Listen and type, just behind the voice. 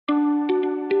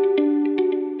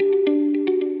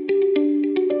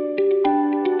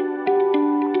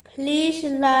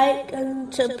like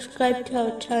and subscribe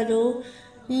to our channel.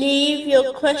 Leave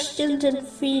your questions and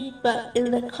feedback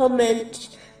in the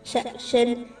comments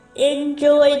section.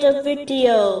 Enjoy the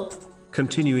video.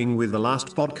 Continuing with the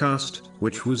last podcast,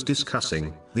 which was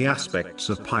discussing the aspects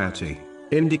of piety,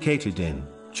 indicated in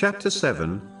chapter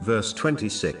 7, verse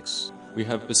 26. We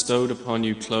have bestowed upon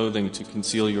you clothing to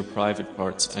conceal your private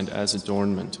parts and as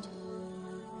adornment.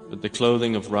 But the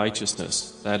clothing of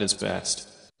righteousness, that is best.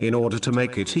 In order to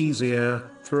make it easier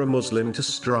for a Muslim to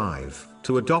strive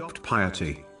to adopt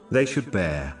piety, they should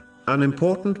bear an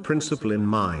important principle in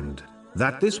mind,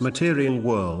 that this material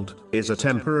world is a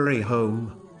temporary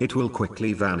home. It will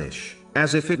quickly vanish,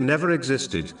 as if it never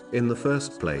existed in the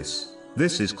first place.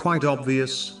 This is quite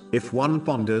obvious. If one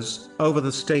ponders over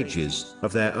the stages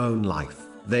of their own life,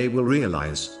 they will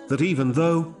realize that even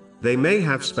though they may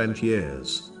have spent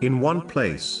years in one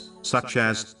place, such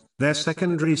as their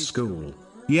secondary school,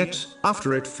 yet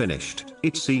after it finished,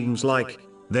 it seems like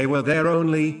they were there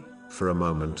only for a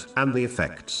moment, and the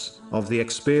effects of the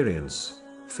experience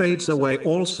fades away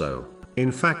also.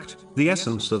 In fact, the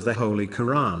essence of the Holy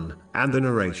Quran and the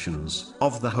narrations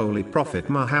of the Holy Prophet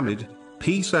Muhammad,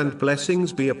 peace and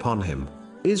blessings be upon him,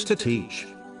 is to teach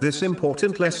this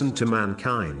important lesson to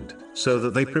mankind, so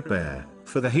that they prepare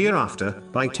for the hereafter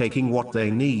by taking what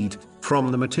they need from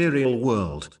the material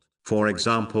world. For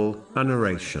example, a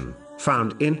narration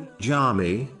found in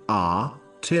Jami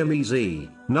Tirmizi,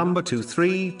 number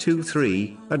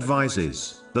 2323,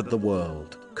 advises that the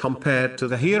world, compared to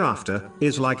the hereafter,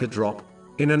 is like a drop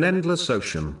in an endless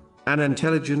ocean. An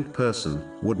intelligent person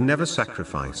would never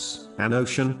sacrifice an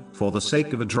ocean for the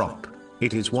sake of a drop.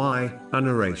 It is why a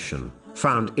narration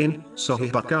found in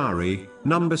Sahih Bukhari,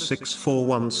 number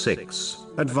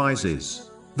 6416,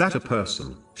 advises that a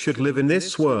person should live in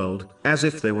this world as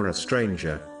if they were a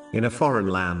stranger in a foreign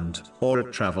land, or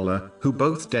a traveler who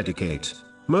both dedicate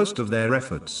most of their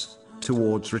efforts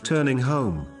towards returning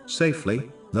home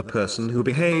safely. The person who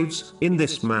behaves in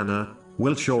this manner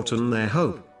will shorten their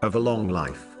hope of a long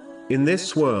life in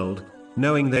this world,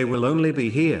 knowing they will only be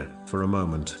here for a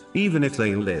moment, even if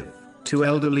they live to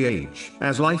elderly age.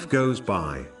 As life goes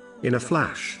by in a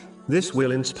flash, this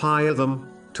will inspire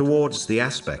them towards the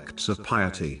aspects of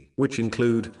piety, which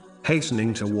include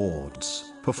hastening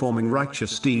towards performing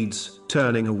righteous deeds,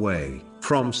 turning away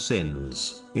from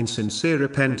sins in sincere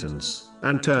repentance,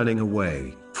 and turning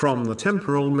away from the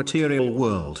temporal material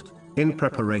world in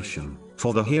preparation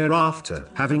for the hereafter.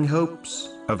 Having hopes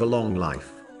of a long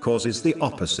life causes the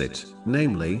opposite,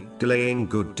 namely delaying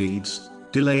good deeds,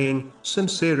 delaying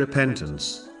sincere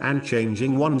repentance, and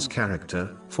changing one's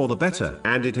character for the better,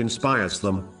 and it inspires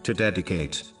them to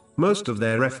dedicate most of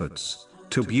their efforts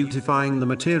to beautifying the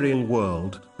material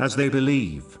world, as they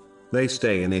believe they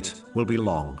stay in it will be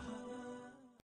long.